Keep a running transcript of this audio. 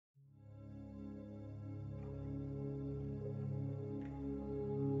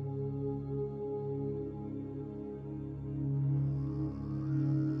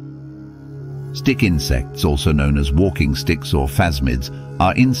Stick insects, also known as walking sticks or phasmids,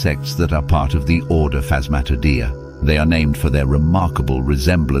 are insects that are part of the order Phasmetodea. They are named for their remarkable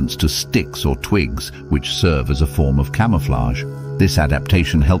resemblance to sticks or twigs, which serve as a form of camouflage. This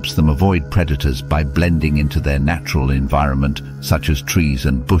adaptation helps them avoid predators by blending into their natural environment, such as trees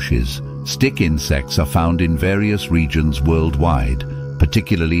and bushes. Stick insects are found in various regions worldwide,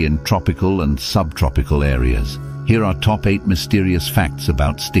 particularly in tropical and subtropical areas. Here are top 8 mysterious facts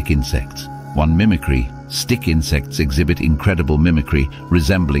about stick insects. 1. Mimicry. Stick insects exhibit incredible mimicry,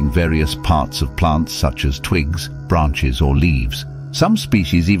 resembling various parts of plants such as twigs, branches, or leaves. Some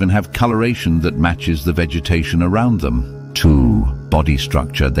species even have coloration that matches the vegetation around them. 2. Body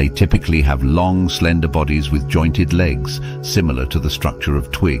structure. They typically have long, slender bodies with jointed legs, similar to the structure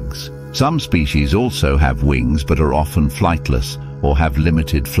of twigs. Some species also have wings but are often flightless or have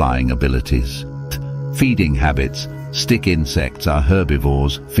limited flying abilities. Feeding habits. Stick insects are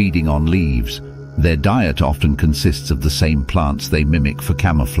herbivores, feeding on leaves. Their diet often consists of the same plants they mimic for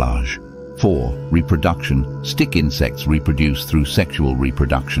camouflage. 4. Reproduction. Stick insects reproduce through sexual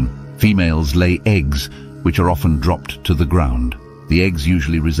reproduction. Females lay eggs, which are often dropped to the ground. The eggs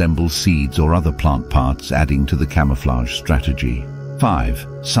usually resemble seeds or other plant parts, adding to the camouflage strategy. 5.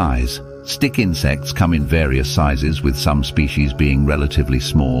 Size. Stick insects come in various sizes, with some species being relatively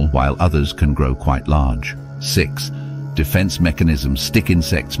small, while others can grow quite large. 6. Defense mechanisms. Stick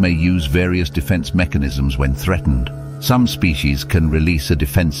insects may use various defense mechanisms when threatened. Some species can release a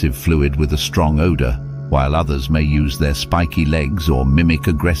defensive fluid with a strong odor, while others may use their spiky legs or mimic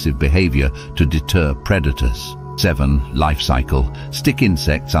aggressive behavior to deter predators. 7. Life cycle. Stick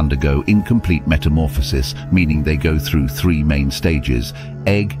insects undergo incomplete metamorphosis, meaning they go through 3 main stages: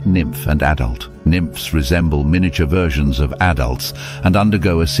 egg, nymph, and adult. Nymphs resemble miniature versions of adults and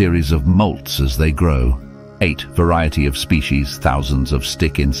undergo a series of molts as they grow. 8. Variety of species. Thousands of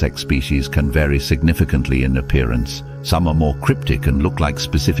stick insect species can vary significantly in appearance. Some are more cryptic and look like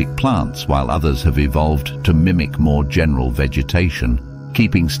specific plants, while others have evolved to mimic more general vegetation.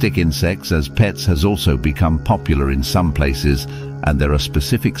 Keeping stick insects as pets has also become popular in some places, and there are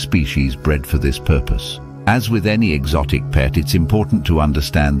specific species bred for this purpose. As with any exotic pet, it's important to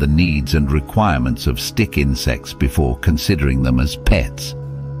understand the needs and requirements of stick insects before considering them as pets.